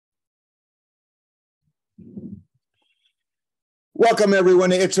Welcome,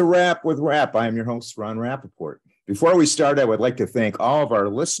 everyone. It's a Wrap with Rap. I am your host, Ron Rappaport. Before we start, I would like to thank all of our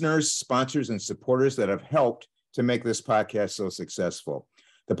listeners, sponsors, and supporters that have helped to make this podcast so successful.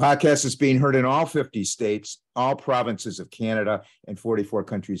 The podcast is being heard in all 50 states, all provinces of Canada, and 44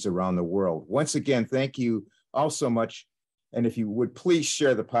 countries around the world. Once again, thank you all so much. And if you would please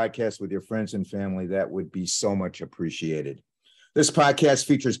share the podcast with your friends and family, that would be so much appreciated. This podcast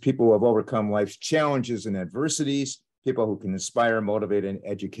features people who have overcome life's challenges and adversities, people who can inspire, motivate, and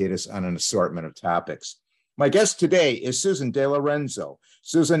educate us on an assortment of topics. My guest today is Susan De Lorenzo.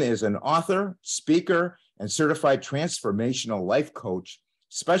 Susan is an author, speaker, and certified transformational life coach,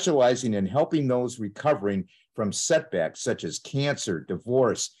 specializing in helping those recovering from setbacks such as cancer,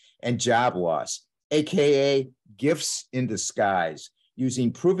 divorce, and job loss, aka gifts in disguise,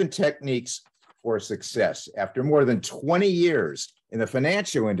 using proven techniques for success. After more than 20 years in the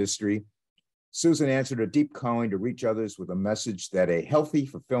financial industry, Susan answered a deep calling to reach others with a message that a healthy,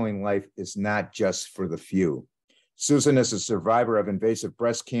 fulfilling life is not just for the few. Susan is a survivor of invasive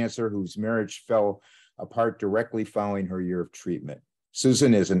breast cancer whose marriage fell apart directly following her year of treatment.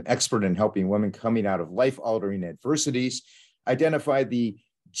 Susan is an expert in helping women coming out of life-altering adversities identify the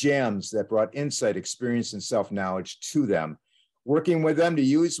gems that brought insight, experience, and self-knowledge to them, working with them to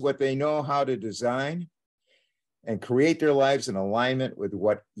use what they know how to design and create their lives in alignment with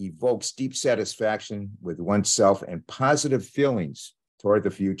what evokes deep satisfaction with oneself and positive feelings toward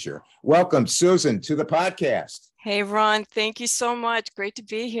the future. Welcome, Susan, to the podcast. Hey, Ron, thank you so much. Great to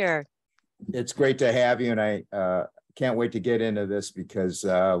be here. It's great to have you, and I can't wait to get into this because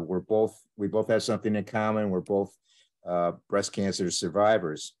we both have something in common. We're both breast cancer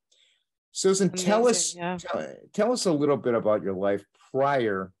survivors. Susan, Amazing, tell us a little bit about your life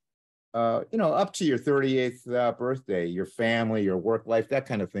prior up to your 38th birthday, your family, your work life, that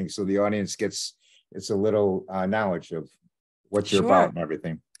kind of thing. So the audience gets a little knowledge of what you're about and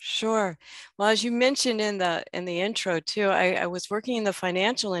everything. Sure. Well, as you mentioned in the intro too, I was working in the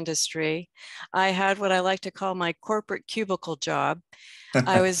financial industry. I had what I like to call my corporate cubicle job.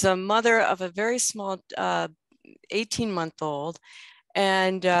 I was a mother of a very small 18-month-old,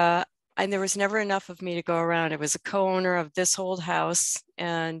 and there was never enough of me to go around. I was a co-owner of this old house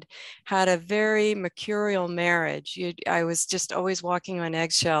and had a very mercurial marriage. I was just always walking on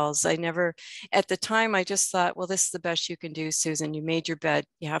eggshells. At the time, I just thought, well, this is the best you can do, Susan. You made your bed.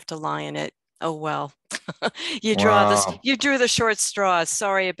 You have to lie in it. Oh, well, you drew the short straws.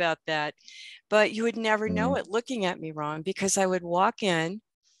 Sorry about that. But you would never know it looking at me, Ron, because I would walk in,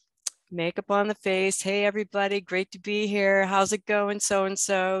 makeup on the face. Hey, everybody, great to be here. How's it going?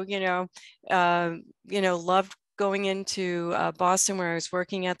 So-and-so, loved going into Boston where I was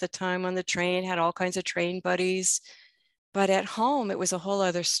working at the time on the train, had all kinds of train buddies. But at home, it was a whole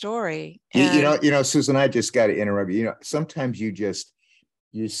other story. Susan, I just got to interrupt you. Sometimes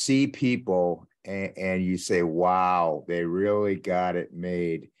you see people and you say, wow, they really got it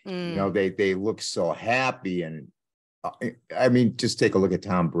made. They look so happy. And I mean, just take a look at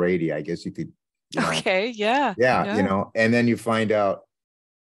Tom Brady. I guess you could. Okay. Yeah. And then you find out,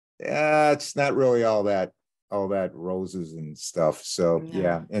 it's not really all that roses and stuff. So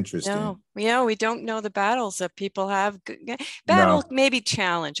interesting. No, we don't know the battles that people have. Maybe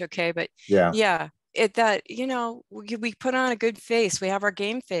challenge. Okay. But we put on a good face. We have our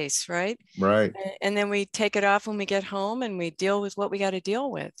game face, right? Right. And then we take it off when we get home and we deal with what we got to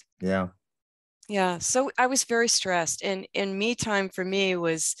deal with. Yeah. Yeah. So I was very stressed, and me time for me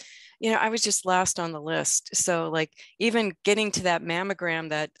was, I was just last on the list. So like even getting to that mammogram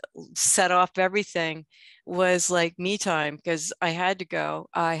that set off everything was like me time because I had to go.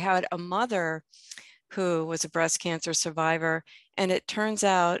 I had a mother who was a breast cancer survivor. And it turns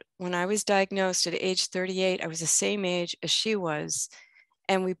out when I was diagnosed at age 38, I was the same age as she was.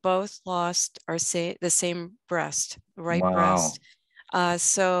 And we both lost the same breast, right breast.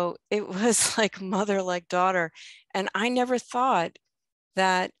 So it was like mother, like daughter. And I never thought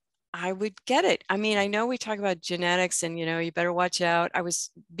that I would get it. I mean, I know we talk about genetics and, you better watch out. I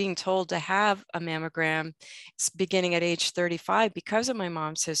was being told to have a mammogram beginning at age 35 because of my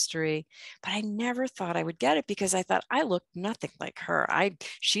mom's history, but I never thought I would get it because I thought I looked nothing like her.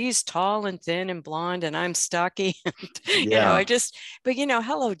 She's tall and thin and blonde and I'm stocky. And,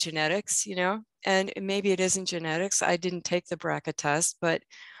 hello, genetics, and maybe it isn't genetics. I didn't take the BRCA test, but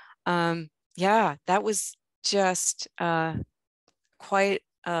that was just quite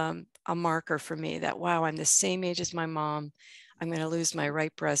a marker for me that, wow, I'm the same age as my mom. I'm going to lose my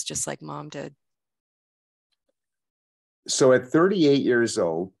right breast just like mom did. So at 38 years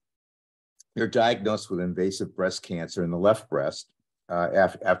old, you're diagnosed with invasive breast cancer in the left breast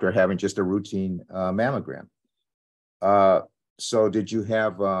after having just a routine mammogram. So did you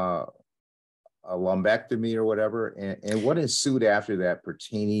have a lumpectomy or whatever? And what ensued after that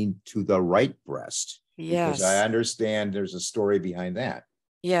pertaining to the right breast? Because I Yes. understand there's a story behind that.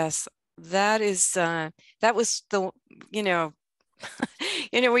 Yes. That is, that was the, you know,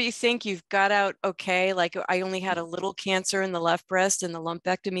 where you think you've got out okay. Like I only had a little cancer in the left breast and the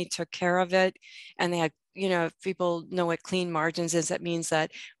lumpectomy took care of it. And they had, if people know what clean margins is, that means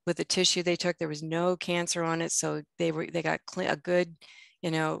that with the tissue they took, there was no cancer on it. So they got a good,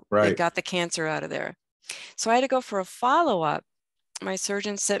 they Right. got the cancer out of there. So I had to go for a follow-up. My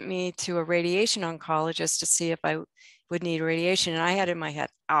surgeon sent me to a radiation oncologist to see if I would need radiation. And I had in my head,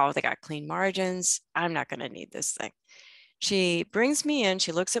 oh, they got clean margins. I'm not going to need this thing. She brings me in,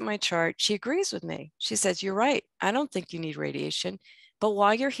 she looks at my chart, she agrees with me. She says, you're right. I don't think you need radiation. But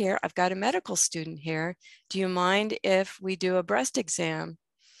while you're here, I've got a medical student here. Do you mind if we do a breast exam?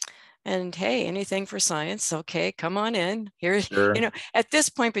 And hey, anything for science. Okay, come on in. Here, Sure. at this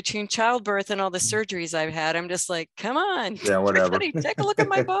point between childbirth and all the surgeries I've had, I'm just like, come on, Yeah, whatever. everybody, take a look at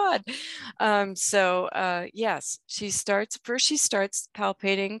my bod. Yes, she starts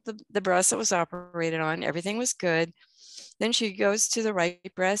palpating the breast that was operated on. Everything was good. Then she goes to the right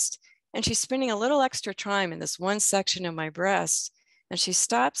breast and she's spending a little extra time in this one section of my breast. And she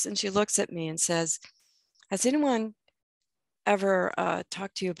stops and she looks at me and says, has anyone ever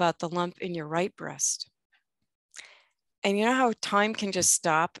talked to you about the lump in your right breast? And you know how time can just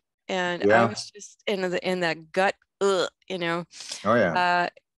stop? And I Yeah. was just in that gut, Oh, yeah.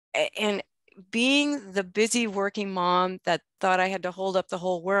 uh, and being the busy working mom that thought I had to hold up the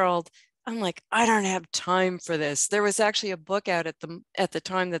whole world, I'm like, I don't have time for this. There was actually a book out at the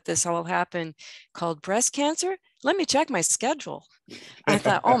time that this all happened called Breast Cancer. Let me check my schedule. I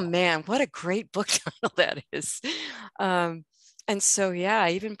thought, oh man, what a great book title that is. Um, and so, yeah, I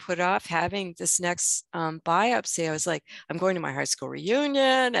even put off having this next biopsy. I was like, I'm going to my high school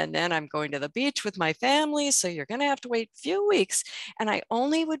reunion and then I'm going to the beach with my family. So you're going to have to wait a few weeks. And I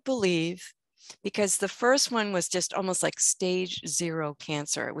only would believe because the first one was just almost like stage 0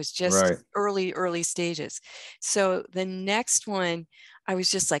 cancer. It was just Right. early stages. So the next one, I was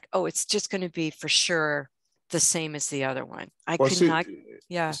just like, oh, it's just going to be for sure the same as the other one. I Well, could not.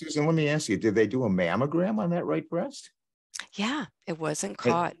 Yeah. Susan, let me ask you, did they do a mammogram on that right breast? Yeah. It wasn't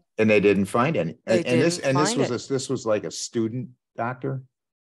And, caught. and they didn't find any. They This didn't find it. this was like a student doctor.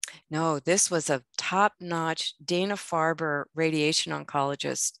 No, this was a top-notch Dana-Farber radiation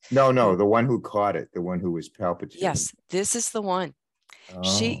oncologist. No, Who, the one who caught it, the one who was palpitating. yes, this is the one. Oh,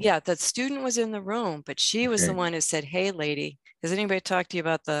 The student was in the room, but she was the okay. one who said, hey, lady, has anybody talked to you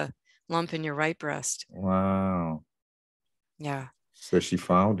about the lump in your right breast? Wow. Yeah. So she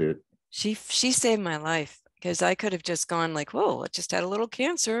found it. She saved my life because I could have just gone like, whoa, I just had a little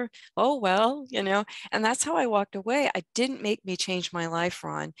cancer. Oh, well, and that's how I walked away. It didn't make me change my life,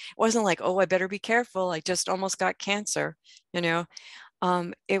 Ron. It wasn't like, oh, I better be careful. I just almost got cancer, you know.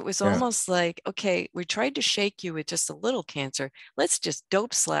 It was Yeah. almost like, okay, we tried to shake you with just a little cancer. Let's just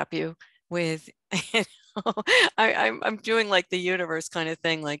dope slap you with, you know, I'm doing like the universe kind of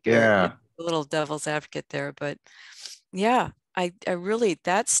thing, like you're Yeah. a little devil's advocate there. But yeah, I really,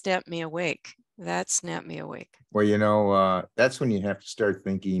 that snapped me awake. That snapped me awake. Well, that's when you have to start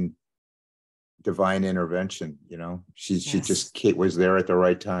thinking divine intervention. She Yes. just was there at the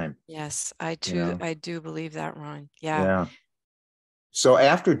right time. Yes, You know. I do believe that, Ron. Yeah. Yeah. So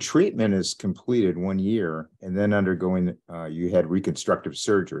after treatment is completed 1 year, and then undergoing, you had reconstructive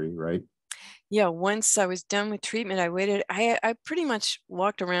surgery, right? Yeah. Once I was done with treatment, I waited. I pretty much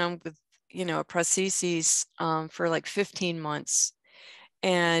walked around with, a prosthesis for like 15 months.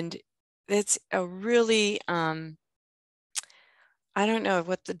 And it's a really, I don't know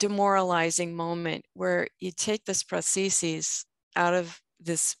what the demoralizing moment where you take this prosthesis out of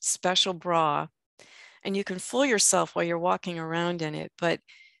this special bra and you can fool yourself while you're walking around in it, but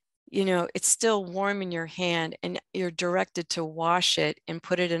it's still warm in your hand and you're directed to wash it and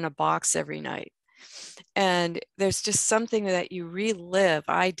put it in a box every night. And there's just something that you relive.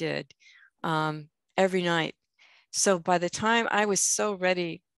 I did every night. So by the time I was so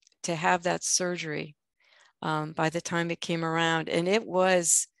ready to have that surgery, by the time it came around, and it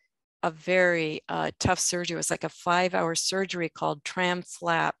was a very tough surgery. It was like a 5-hour surgery called tram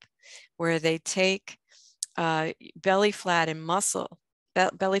flap, where they take belly fat and muscle,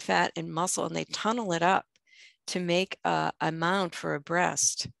 and they tunnel it up to make a mound for a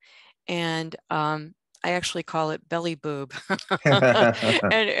breast. And I actually call it belly boob.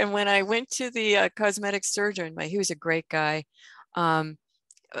 And when I went to the cosmetic surgeon, he was a great guy.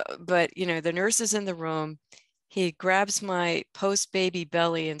 But the nurse is in the room. he grabs my post-baby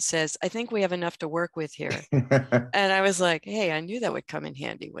belly and says, I think we have enough to work with here. And I was like, hey, I knew that would come in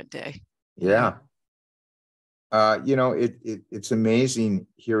handy one day. Yeah. It's amazing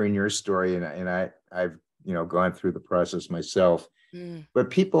hearing your story, and I've gone through the process myself. Mm. But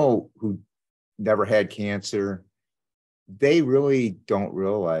people who never had cancer, they really don't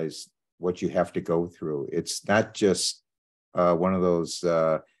realize what you have to go through. It's not just one of those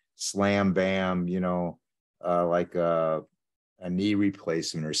slam bam, like a knee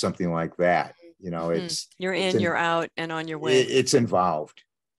replacement or something like that. It's you're in, you're out, and on your way. It's involved.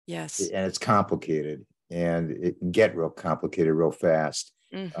 Yes. And it's complicated, and it can get real complicated real fast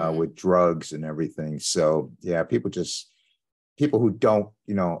with drugs and everything. So yeah, people who don't,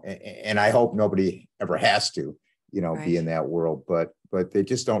 and I hope nobody ever has to, Right. be in that world, but they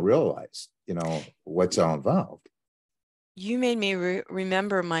just don't realize, what's all involved. You made me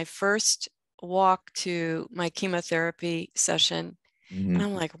remember my first walk to my chemotherapy session. Mm-hmm. And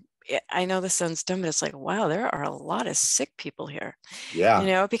I'm like, I know this sounds dumb, but it's like, wow, there are a lot of sick people here.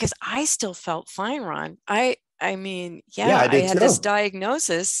 Yeah. Because I still felt fine, Ron. I mean, I I had too. this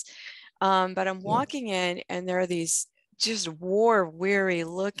diagnosis, but I'm walking in and there are these just war-weary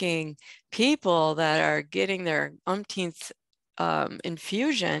looking people that are getting their umpteenth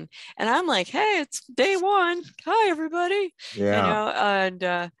infusion. And I'm like, hey, it's day one. Hi, everybody. Yeah.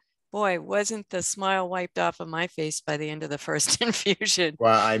 And boy, wasn't the smile wiped off of my face by the end of the first infusion.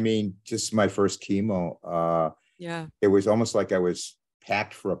 Well, I mean, just my first chemo, Yeah. It was almost like I was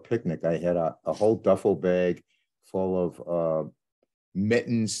packed for a picnic. I had a whole duffel bag full of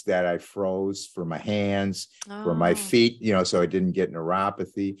mittens that I froze for my hands, for my feet, so I didn't get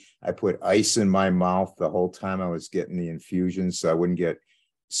neuropathy. I put ice in my mouth the whole time I was getting the infusion, so I wouldn't get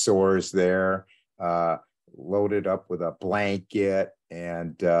sores there. Loaded up with a blanket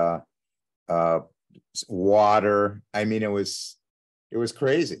and water. I mean, it was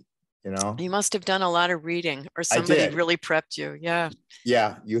crazy. You must have done a lot of reading, or somebody really prepped you. Yeah.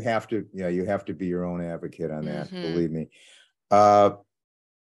 Yeah, you have to be your own advocate on that. Believe me.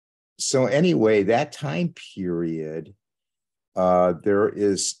 So anyway, that time period, there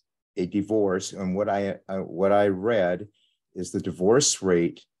is a divorce, and what I read is the divorce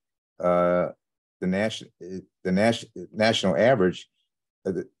rate, the national average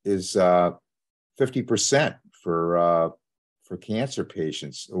is 50% for cancer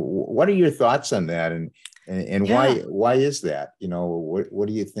patients. What are your thoughts on that, and why is that? What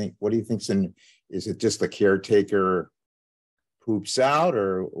do you think? What do you think's in? Is it just the caretaker poops out,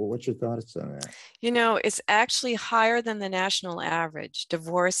 or what's your thoughts on that? It's actually higher than the national average.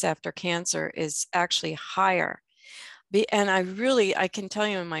 Divorce after cancer is actually higher. And I can tell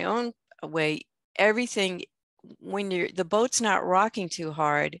you in my own way, everything, when the boat's not rocking too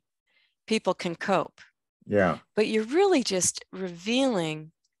hard, people can cope. Yeah. But you're really just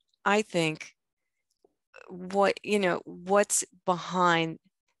revealing, I think, what's behind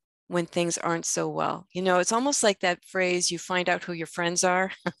when things aren't so well. It's almost like that phrase, you find out who your friends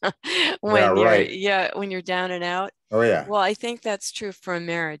are when you're down and out. Oh yeah. Well, I think that's true for a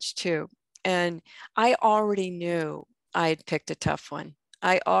marriage too. And I already knew I had picked a tough one.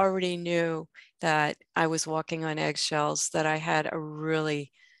 I already knew that I was walking on eggshells, that I had a really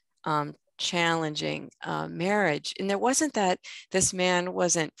challenging marriage. And there wasn't that this man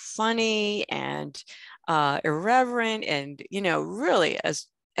wasn't funny and irreverent and, really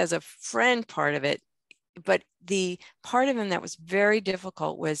as a friend part of it. But the part of him that was very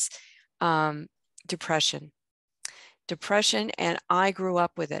difficult was depression. And I grew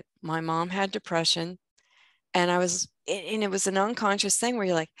up with it. My mom had depression, and it was an unconscious thing where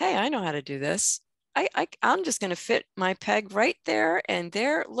you're like, hey, I know how to do this. I'm just going to fit my peg right there and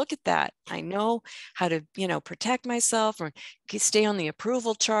there. Look at that. I know how to, protect myself or stay on the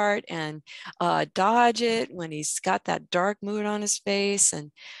approval chart and dodge it when he's got that dark mood on his face.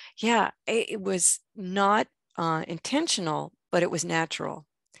 And yeah, it was not intentional, but it was natural.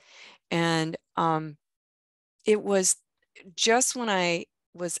 And it was just when I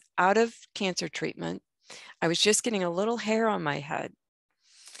was out of cancer treatment, I was just getting a little hair on my head.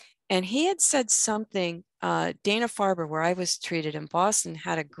 And he had said something, Dana-Farber, where I was treated in Boston,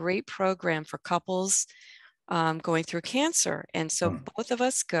 had a great program for couples going through cancer. And so both of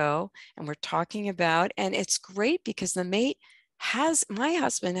us go and we're talking about, and it's great because my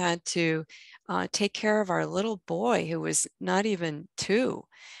husband had to take care of our little boy who was not even 2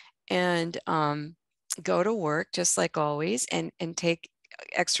 and go to work just like always and take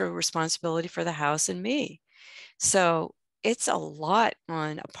extra responsibility for the house and me. So it's a lot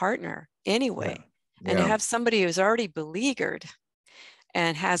on a partner anyway. And to have somebody who's already beleaguered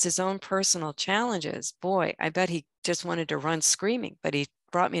and has his own personal challenges. Boy, I bet he just wanted to run screaming, but he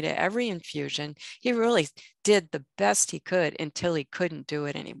brought me to every infusion. He really did the best he could until he couldn't do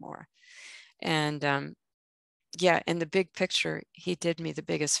it anymore. And yeah, in the big picture, he did me the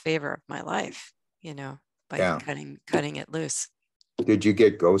biggest favor of my life, by cutting it loose. Did you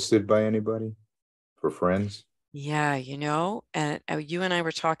get ghosted by anybody for friends? Yeah, and you and I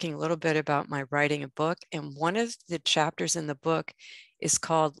were talking a little bit about my writing a book, and one of the chapters in the book is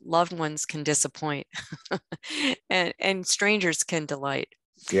called "Loved Ones Can Disappoint," and strangers can delight.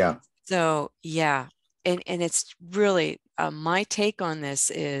 Yeah. So yeah, and it's really my take on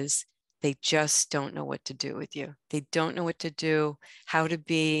this is they just don't know what to do with you. They don't know what to do, how to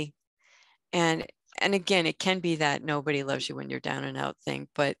be, and again, it can be that nobody loves you when you're down and out thing,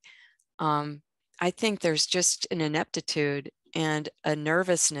 but I think there's just an ineptitude and a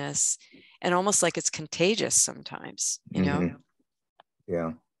nervousness, and almost like it's contagious sometimes,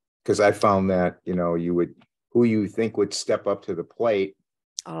 Yeah. Because I found that, who you think would step up to the plate,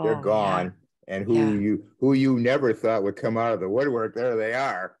 they're gone. Yeah. And who you never thought would come out of the woodwork, there they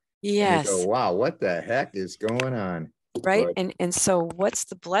are. Yes. And you go, wow, what the heck is going on? Right. And so what's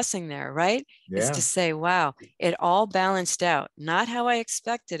the blessing there, right? Yeah. Is to say, wow, it all balanced out. Not how I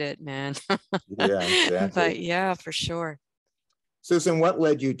expected it, man. Yeah, exactly. But yeah, for sure. Susan, what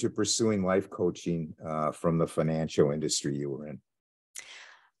led you to pursuing life coaching from the financial industry you were in?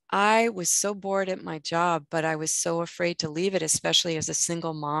 I was so bored at my job, but I was so afraid to leave it, especially as a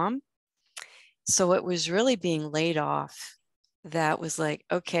single mom. So it was really being laid off that was like,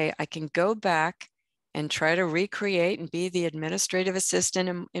 okay, I can go back and try to recreate and be the administrative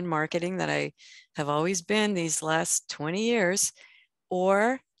assistant in marketing that I have always been these last 20 years,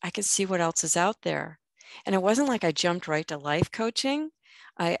 or I can see what else is out there. And it wasn't like I jumped right to life coaching.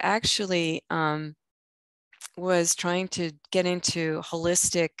 I actually was trying to get into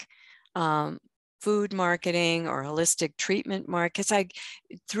holistic food marketing or holistic treatment markets.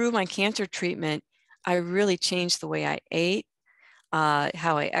 Through my cancer treatment, I really changed the way I ate,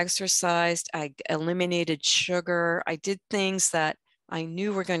 how I exercised. I eliminated sugar. I did things that I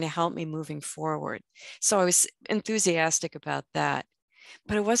knew were going to help me moving forward. So I was enthusiastic about that,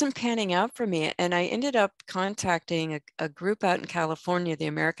 but it wasn't panning out for me. And I ended up contacting a group out in California, the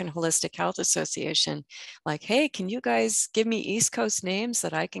American Holistic Health Association, like, hey, can you guys give me East Coast names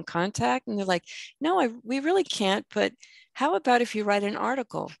that I can contact? And they're like, no, we really can't, but how about if you write an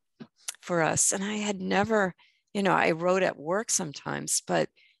article for us? And I had never, I wrote at work sometimes, but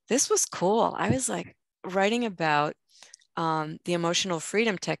this was cool. I was like writing about the emotional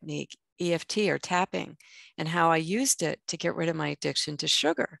freedom technique, EFT or tapping, and how I used it to get rid of my addiction to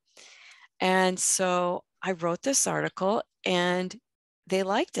sugar. And so I wrote this article and they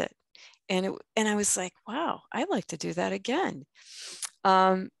liked it. And I was like, wow, I'd like to do that again.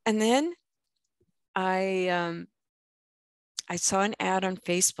 And then I saw an ad on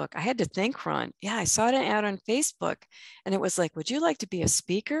Facebook. I had to think, Ron. Yeah, I saw an ad on Facebook and it was like, would you like to be a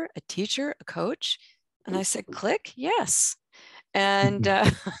speaker, a teacher, a coach? And I said, click, yes. And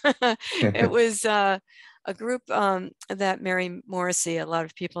it was a group that Mary Morrissey, a lot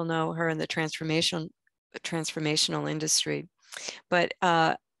of people know her in the transformational industry. But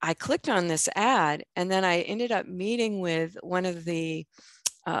I clicked on this ad and then I ended up meeting with one of the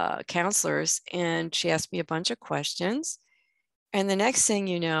counselors and she asked me a bunch of questions. And the next thing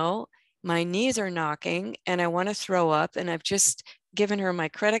you know, my knees are knocking and I want to throw up. And I've just given her my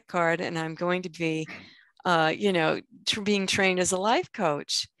credit card and I'm going to be, being trained as a life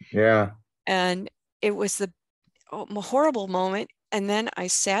coach. Yeah. And it was a horrible moment. And then I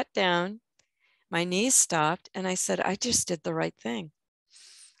sat down, my knees stopped, and I said, I just did the right thing.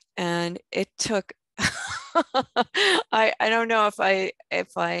 And it took, I don't know if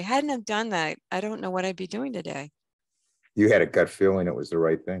I hadn't have done that, I don't know what I'd be doing today. You had a gut feeling it was the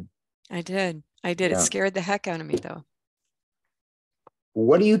right thing. I did. Yeah. It scared the heck out of me though.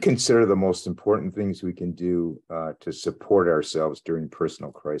 What do you consider the most important things we can do to support ourselves during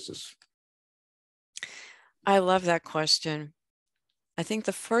personal crisis? I love that question. I think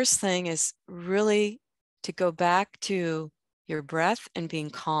the first thing is really to go back to your breath and being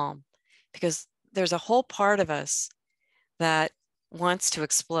calm, because there's a whole part of us that wants to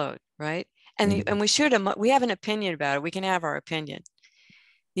explode, right? And, mm-hmm. And we have an opinion about it. We can have our opinion.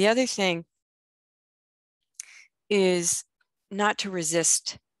 The other thing is not to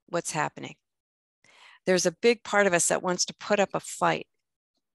resist what's happening. There's a big part of us that wants to put up a fight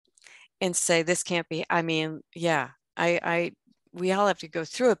and say, this can't be, I mean, yeah, we all have to go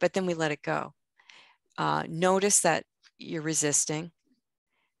through it, but then we let it go. Notice that you're resisting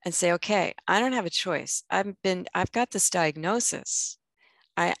and say, okay, I don't have a choice. I've got this diagnosis.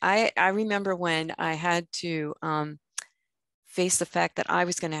 I remember when I had to face the fact that I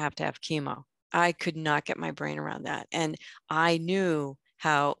was going to have chemo. I could not get my brain around that. And I knew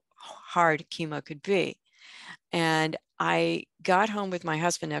how hard chemo could be. And I got home with my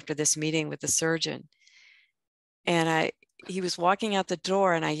husband after this meeting with the surgeon. And he was walking out the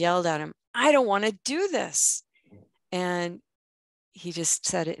door and I yelled at him, "I don't want to do this." And he just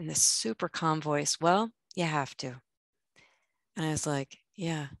said it in this super calm voice, "Well, you have to." And I was like,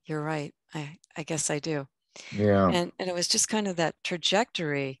 yeah, you're right. I guess I do. Yeah. And it was just kind of that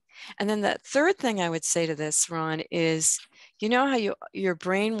trajectory. And then the third thing I would say to this, Ron, is you know how your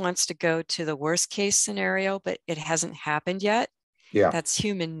brain wants to go to the worst case scenario, but it hasn't happened yet. Yeah. That's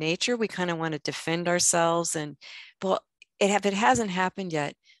human nature. We kind of want to defend ourselves. But if it hasn't happened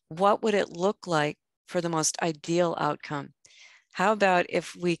yet, what would it look like for the most ideal outcome? How about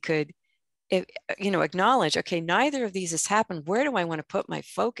if we could, acknowledge, okay, neither of these has happened. Where do I want to put my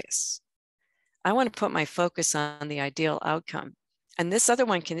focus? I want to put my focus on the ideal outcome. And this other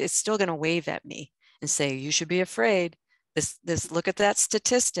one is still going to wave at me and say, you should be afraid. Look at that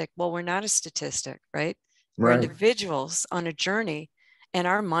statistic. Well, we're not a statistic, right? We're Right. individuals on a journey, and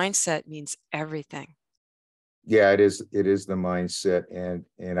our mindset means everything. Yeah, it is. It is the mindset.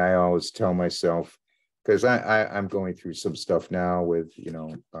 And I always tell myself, because I'm going through some stuff now with,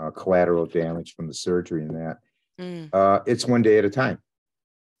 collateral damage from the surgery and that. It's one day at a time.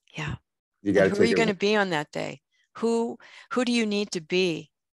 Yeah. You got And to who are take you it. going to be on that day? Who do you need to be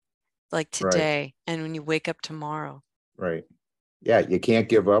like Right. today and when you wake up tomorrow? Right. Yeah, you can't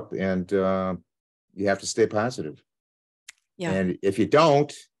give up, and you have to stay positive. Yeah. And if you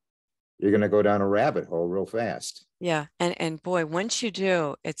don't, you're going to go down a rabbit hole real fast. Yeah. And boy, once you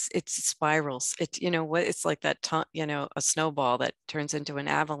do, it's spirals. It's, it's like that, a snowball that turns into an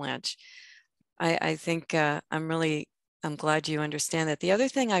avalanche. I think I'm glad you understand that. The other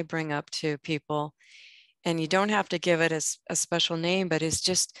thing I bring up to people, and you don't have to give it a special name, but is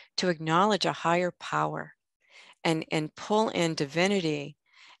just to acknowledge a higher power and pull in divinity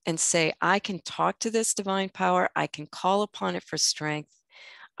and say, I can talk to this divine power. I can call upon it for strength.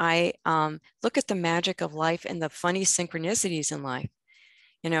 I look at the magic of life and the funny synchronicities in life.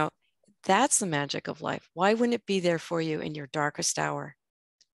 That's the magic of life. Why wouldn't it be there for you in your darkest hour?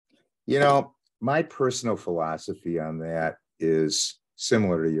 My personal philosophy on that is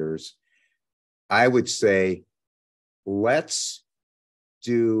similar to yours. I would say, let's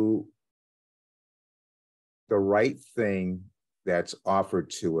do the right thing that's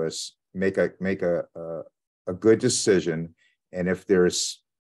offered to us, make a good decision. And if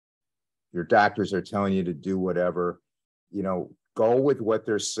your doctors are telling you to do whatever, go with what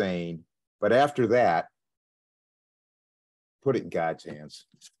they're saying. But after that, put it in God's hands.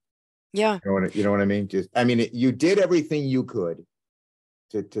 Yeah. You know what I mean? You did everything you could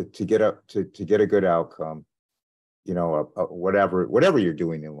to get a good outcome. Whatever you're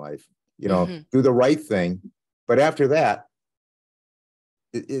doing in life, do the right thing. But after that,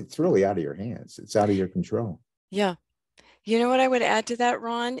 it's really out of your hands. It's out of your control. Yeah. You know what I would add to that,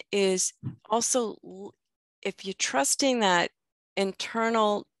 Ron, is also if you're trusting that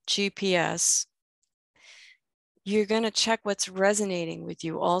internal GPS, you're going to check what's resonating with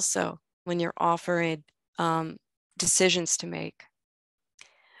you also when you're offering decisions to make.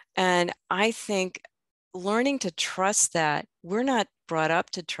 And I think learning to trust that, we're not brought up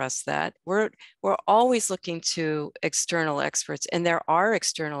to trust that. We're always looking to external experts, and there are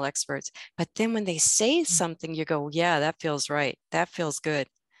external experts. But then when they say something, you go, yeah, that feels right. That feels good.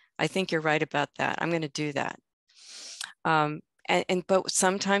 I think you're right about that. I'm going to do that. But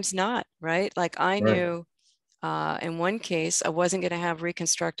sometimes not, right? Like I knew in one case, I wasn't going to have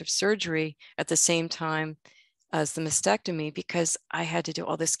reconstructive surgery at the same time as the mastectomy because I had to do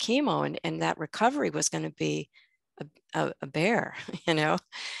all this chemo and that recovery was going to be a bear,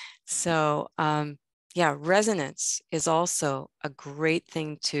 So resonance is also a great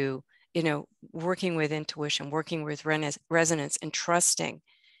thing to, working with intuition, working with resonance and trusting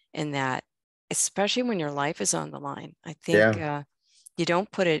in that, especially when your life is on the line. I think you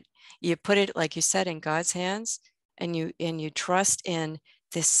don't put it, you put it, like you said, in God's hands, and you trust in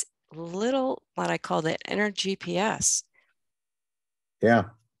this little, what I call the inner GPS. Yeah.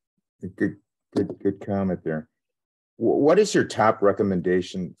 Good comment there. What is your top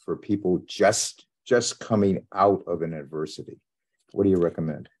recommendation for people just coming out of an adversity? What do you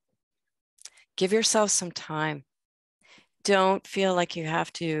recommend? Give yourself some time. Don't feel like you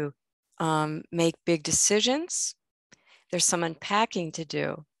have to make big decisions. There's some unpacking to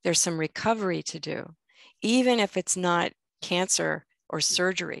do. There's some recovery to do, even if it's not cancer or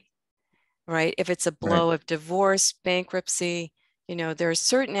surgery, right? If it's a blow of divorce, bankruptcy, There are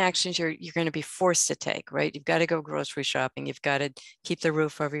certain actions you're going to be forced to take, right? You've got to go grocery shopping. You've got to keep the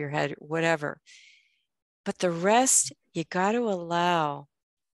roof over your head, whatever. But the rest, you got to allow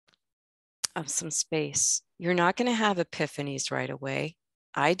some space. You're not going to have epiphanies right away.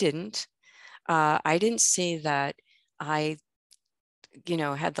 I didn't. I didn't see that I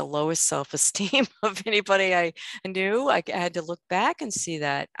had the lowest self-esteem of anybody I knew. I had to look back and see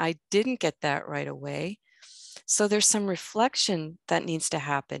that I didn't get that right away. So there's some reflection that needs to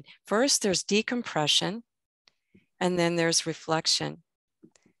happen. First, there's decompression, and then there's reflection.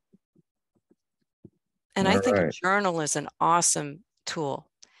 And I think a journal is an awesome tool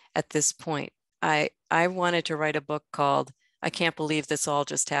at this point. I wanted to write a book called I Can't Believe This All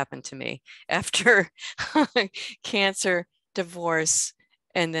Just Happened to Me, after cancer, divorce,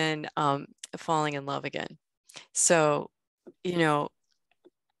 and then falling in love again. So,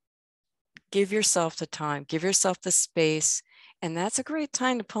 give yourself the time, give yourself the space. And that's a great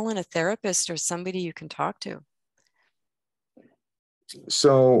time to pull in a therapist or somebody you can talk to.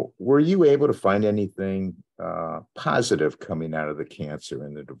 So were you able to find anything positive coming out of the cancer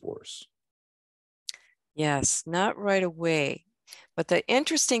and the divorce? Yes, not right away. But the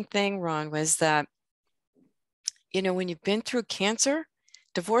interesting thing, Ron, was that, when you've been through cancer,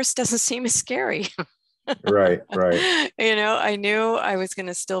 divorce doesn't seem as scary. Right. I knew I was going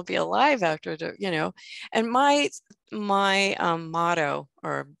to still be alive after, and my motto,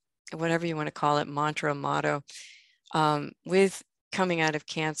 or whatever you want to call it, motto, with coming out of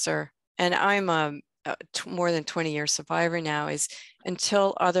cancer, and I'm a more than 20-year survivor now, is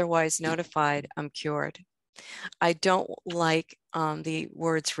until otherwise notified, I'm cured. I don't like the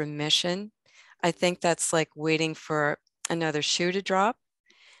words remission. I think that's like waiting for another shoe to drop.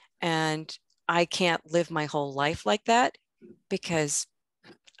 And I can't live my whole life like that, because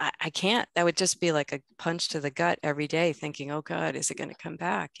I can't. That would just be like a punch to the gut every day, thinking, oh God, is it going to come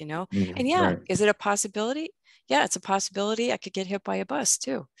back? And yeah, right. Is it a possibility? Yeah, it's a possibility. I could get hit by a bus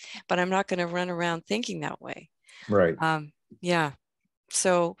too, but I'm not going to run around thinking that way. Right. Yeah.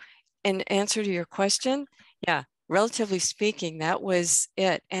 So in answer to your question, yeah, relatively speaking, that was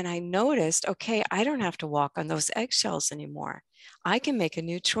it. And I noticed, okay, I don't have to walk on those eggshells anymore. I can make a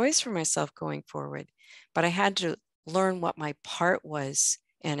new choice for myself going forward. But I had to learn what my part was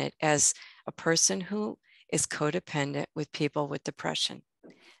in it as a person who is codependent with people with depression.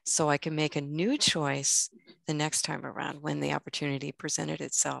 So I can make a new choice the next time around when the opportunity presented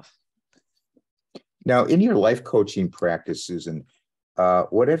itself. Now, in your life coaching practice, Susan,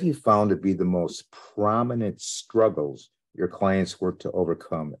 what have you found to be the most prominent struggles your clients work to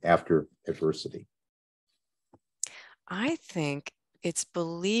overcome after adversity? I think it's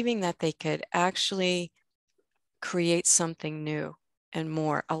believing that they could actually create something new and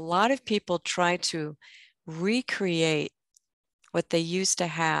more. A lot of people try to recreate what they used to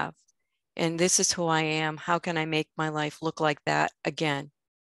have. And this is who I am. How can I make my life look like that again?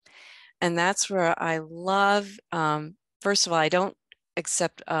 And that's where I love, first of all, I don't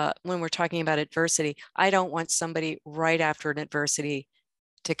accept, when we're talking about adversity, I don't want somebody right after an adversity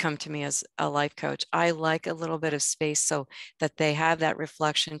to come to me as a life coach. I like a little bit of space so that they have that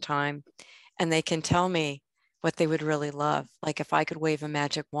reflection time and they can tell me what they would really love. Like, if I could wave a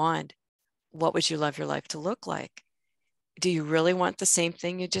magic wand, what would you love your life to look like? Do you really want the same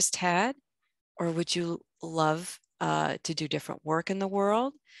thing you just had? Or would you love to do different work in the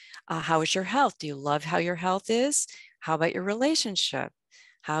world? How is your health? Do you love how your health is? How about your relationship?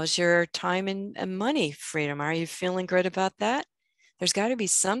 How's your time and money freedom? Are you feeling good about that? There's got to be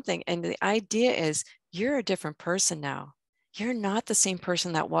something. And the idea is you're a different person now. You're not the same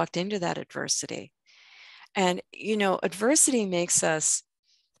person that walked into that adversity. And, adversity makes us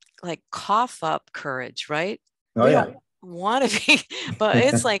like cough up courage, right? Oh, We yeah. don't want to be, but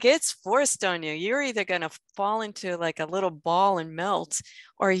it's like it's forced on you. You're either going to fall into like a little ball and melt,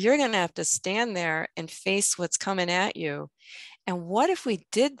 or you're going to have to stand there and face what's coming at you. And what if we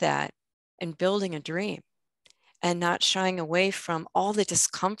did that in building a dream and not shying away from all the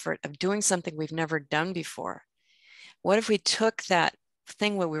discomfort of doing something we've never done before? What if we took that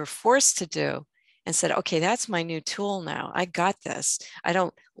thing what we were forced to do and said, okay, that's my new tool now. I got this. I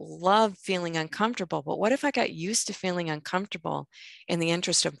don't love feeling uncomfortable, but what if I got used to feeling uncomfortable in the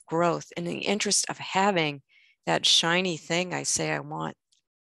interest of growth, in the interest of having that shiny thing I say I want?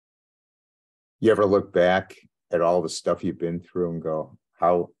 You ever look back at all the stuff you've been through and go,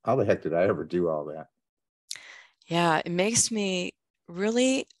 how the heck did I ever do all that? Yeah, it makes me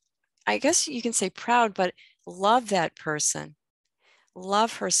really, I guess you can say proud, but love that person.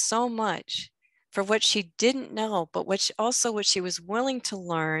 Love her so much for what she didn't know, but what she was willing to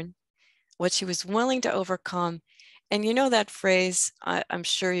learn, what she was willing to overcome, And you know that phrase, I'm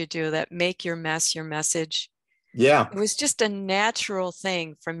sure you do, that make your mess your message. Yeah. It was just a natural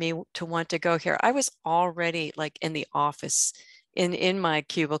thing for me to want to go here. I was already like in the office, in my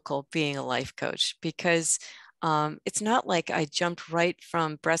cubicle, being a life coach, because it's not like I jumped right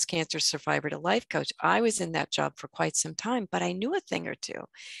from breast cancer survivor to life coach. I was in that job for quite some time, but I knew a thing or two.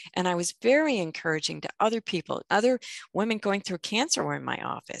 And I was very encouraging to other people. Other women going through cancer were in my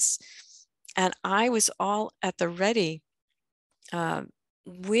office. And I was all at the ready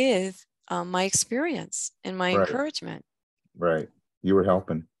with my experience and my Right. encouragement. Right. You were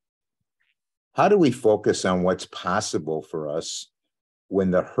helping. How do we focus on what's possible for us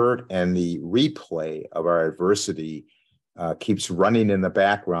when the hurt and the replay of our adversity keeps running in the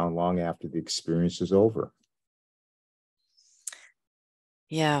background long after the experience is over?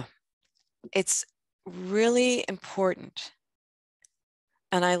 Yeah, it's really important.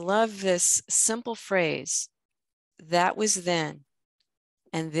 And I love this simple phrase, that was then,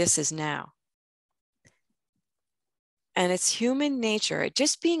 and this is now. And it's human nature,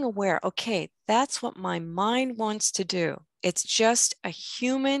 just being aware, okay, that's what my mind wants to do. It's just a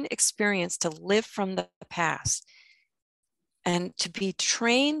human experience to live from the past and to be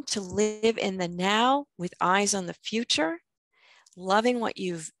trained to live in the now with eyes on the future, loving what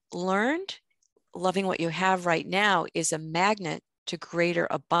you've learned, loving what you have right now is a magnet to greater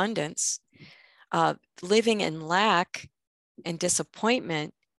abundance. Living in lack and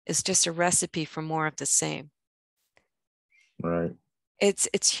disappointment is just a recipe for more of the same. Right.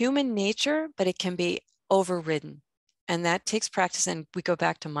 It's human nature, but it can be overridden. And that takes practice. And we go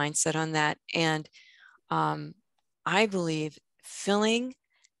back to mindset on that. And I believe filling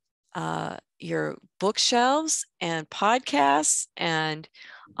your bookshelves and podcasts and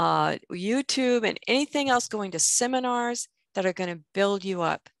YouTube and anything else, going to seminars that are going to build you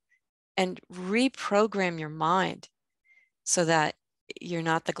up and reprogram your mind so that you're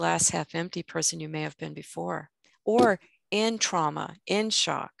not the glass half empty person you may have been before, or in trauma, in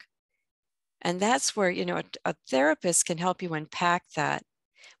shock. And that's where, you know, a therapist can help you unpack that.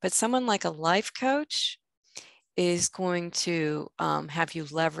 But someone like a life coach is going to have you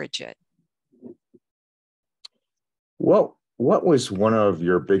leverage it. What was one of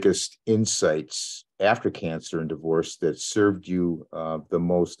your biggest insights after cancer and divorce that served you the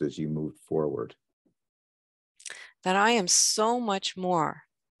most as you moved forward? That I am so much more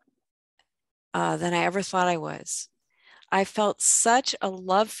than I ever thought I was. I felt such a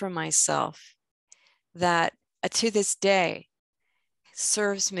love for myself that to this day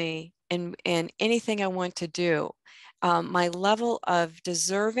serves me in anything I want to do. My level of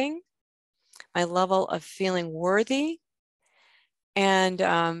deserving, my level of feeling worthy, and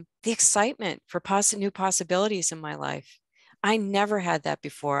the excitement for new possibilities in my life. I never had that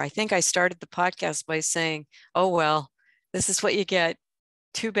before. I think I started the podcast by saying, oh, well, this is what you get.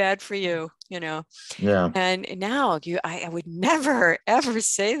 Too bad for you, you know. Yeah. And now I would never, ever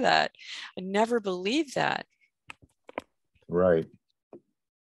say that. I never believed that. Right.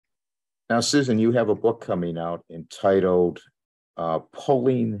 Now, Susan, you have a book coming out entitled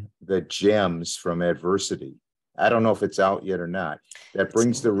Pulling the Gems from Adversity. I don't know if it's out yet or not. That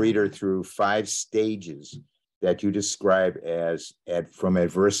brings the reader through 5 stages that you describe as from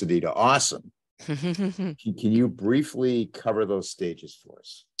adversity to awesome. Can you briefly cover those stages for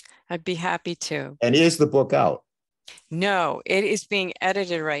us? I'd be happy to. And is the book out? No, it is being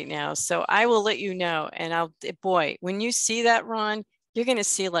edited right now. So I will let you know. And boy, when you see that, Ron, you're going to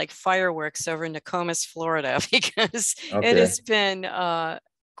see like fireworks over in Nokomis, Florida, because it has been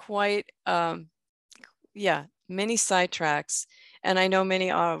quite, many sidetracks. And I know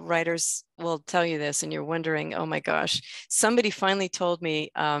many writers will tell you this, and you're wondering, oh my gosh, somebody finally told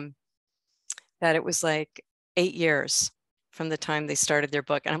me that it was like 8 years from the time they started their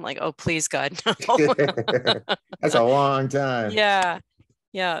book. And I'm like, oh, please, God, no. That's a long time. Yeah.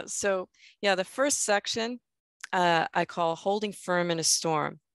 Yeah. So, yeah, the first section I call Holding Firm in a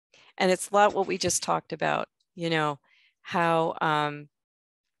Storm. And it's a lot what we just talked about, you know, how,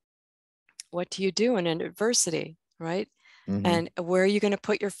 what do you do in an adversity, right? Mm-hmm. And where are you going to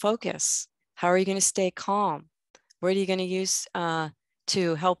put your focus? How are you going to stay calm? What are you going to use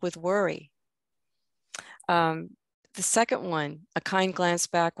to help with worry? The second one, A Kind Glance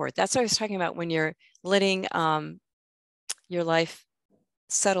Backward. That's what I was talking about when you're letting your life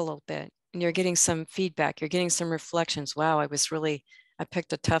settle a little bit and you're getting some feedback, you're getting some reflections. Wow, I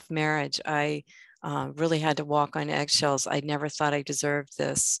picked a tough marriage. I really had to walk on eggshells. I never thought I deserved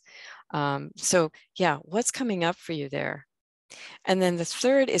this. So yeah, what's coming up for you there? And then the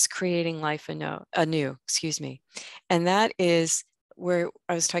third is Creating Life anew, excuse me. And that is where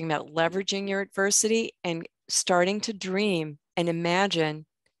I was talking about leveraging your adversity and starting to dream and imagine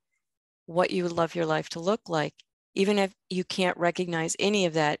what you would love your life to look like, even if you can't recognize any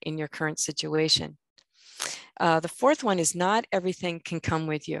of that in your current situation. The fourth one is not everything can come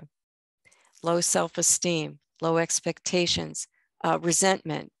with you. Low self-esteem, low expectations,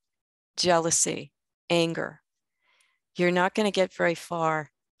 resentment, jealousy, anger. You're not going to get very far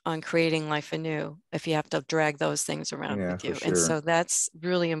on creating life anew if you have to drag those things around with you. For sure. And so that's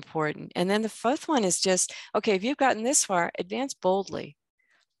really important. And then the fifth one is just, okay, if you've gotten this far, advance boldly.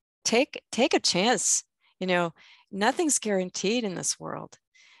 Take a chance. You know, nothing's guaranteed in this world.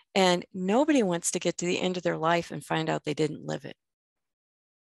 And nobody wants to get to the end of their life and find out they didn't live it.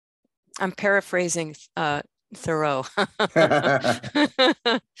 I'm paraphrasing Thoreau.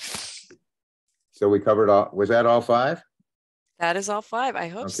 So we covered all. Was that all five? That is all five. I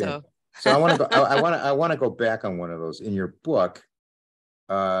hope so. So I want to go. I want to go back on one of those. In your book,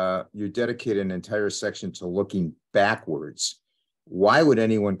 you dedicate an entire section to looking backwards. Why would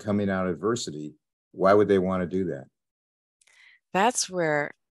anyone coming out of adversity? Why would they want to do that? That's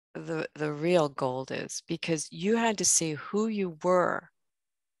where the real gold is, because you had to see who you were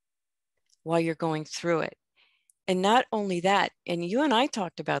while you're going through it. And not only that, and you and I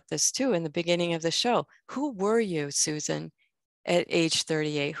talked about this too in the beginning of the show. Who were you, Susan, at age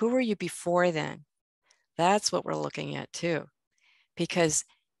 38? Who were you before then? That's what we're looking at too, because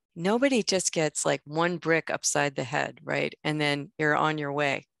nobody just gets like one brick upside the head, right? And then you're on your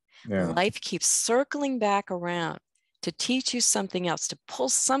way. Yeah. Life keeps circling back around to teach you something else, to pull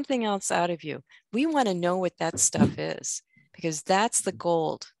something else out of you. We want to know what that stuff is, because that's the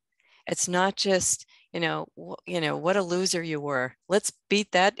gold. It's not just, what a loser you were. Let's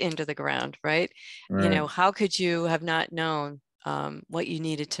beat that into the ground, right? How could you have not known what you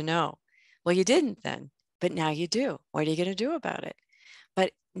needed to know? Well, you didn't then, but now you do. What are you going to do about it?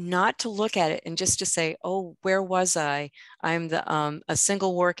 But not to look at it and just to say, oh, where was I? I'm a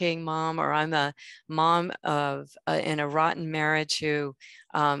single working mom, or I'm a mom of in a rotten marriage who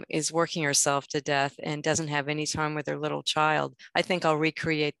is working herself to death and doesn't have any time with her little child. I think I'll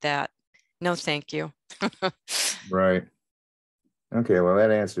recreate that. No, thank you. Right. Okay, well,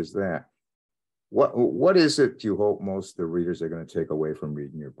 that answers that. What is it you hope most of the readers are going to take away from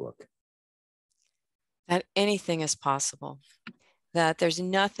reading your book? That anything is possible. That there's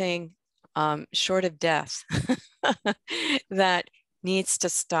nothing short of death that needs to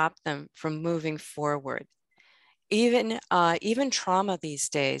stop them from moving forward. Even trauma these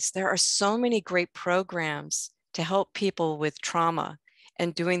days, there are so many great programs to help people with trauma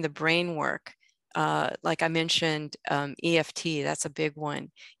and doing the brain work. Like I mentioned, EFT, that's a big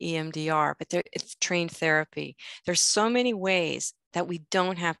one, EMDR, but it's trained therapy. There's so many ways that we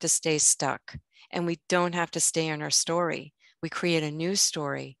don't have to stay stuck, and we don't have to stay in our story. We create a new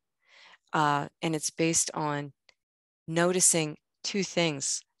story, and it's based on noticing two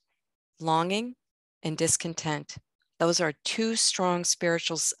things: longing and discontent. Those are two strong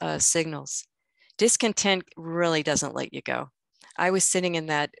spiritual signals. Discontent really doesn't let you go. I was sitting in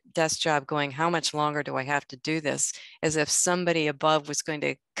that desk job going, how much longer do I have to do this? As if somebody above was going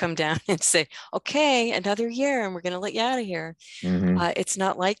to come down and say, okay, another year and we're going to let you out of here. Mm-hmm. It's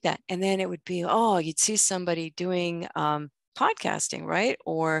not like that. And then it would be, you'd see somebody doing podcasting, right?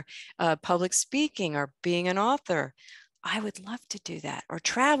 Or public speaking, or being an author. I would love to do that. Or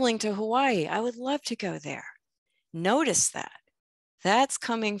traveling to Hawaii. I would love to go there. Notice that. That's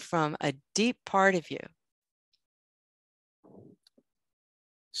coming from a deep part of you.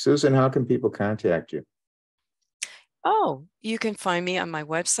 Susan, how can people contact you? Oh, you can find me on my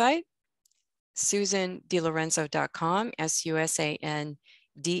website, SusanDeLorenzo.com,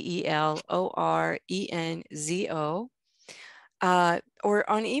 SusanDeLorenzo, or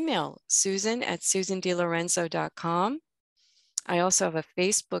on email, Susan@SusanDeLorenzo.com. I also have a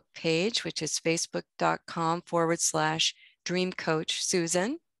Facebook page, which is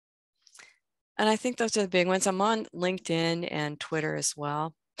Facebook.com/DreamCoachSusan. And I think those are the big ones. I'm on LinkedIn and Twitter as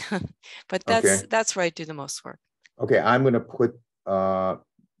well. But that's where I do the most work. Okay, I'm going to put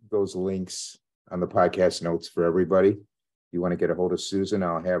those links on the podcast notes for everybody. If you want to get a hold of Susan,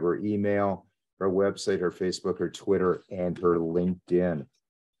 I'll have her email, her website, her Facebook, her Twitter, and her LinkedIn.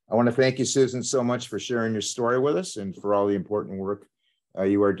 I want to thank you, Susan, so much for sharing your story with us and for all the important work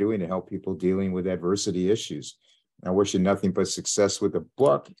you are doing to help people dealing with adversity issues. I wish you nothing but success with the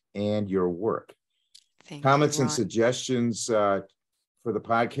book and your work. Comments and suggestions for the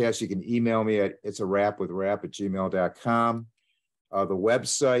podcast, you can email me at itsarapwithrap@gmail.com. The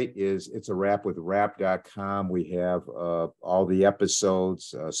website is itsarapwithrap.com. We have all the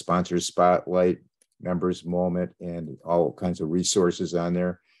episodes, sponsor spotlight, members moment, and all kinds of resources on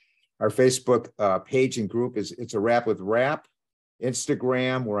there. Our Facebook page and group is It's a Wrap with Rap.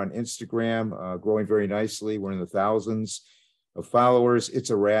 Instagram, we're on Instagram, growing very nicely. We're in the thousands of followers. It's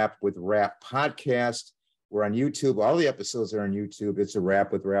a Wrap with Rap podcast. We're on YouTube. All the episodes are on YouTube. It's a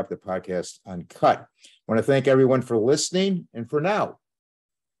Wrap with Rap, the podcast uncut. I want to thank everyone for listening. And for now,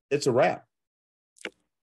 it's a wrap.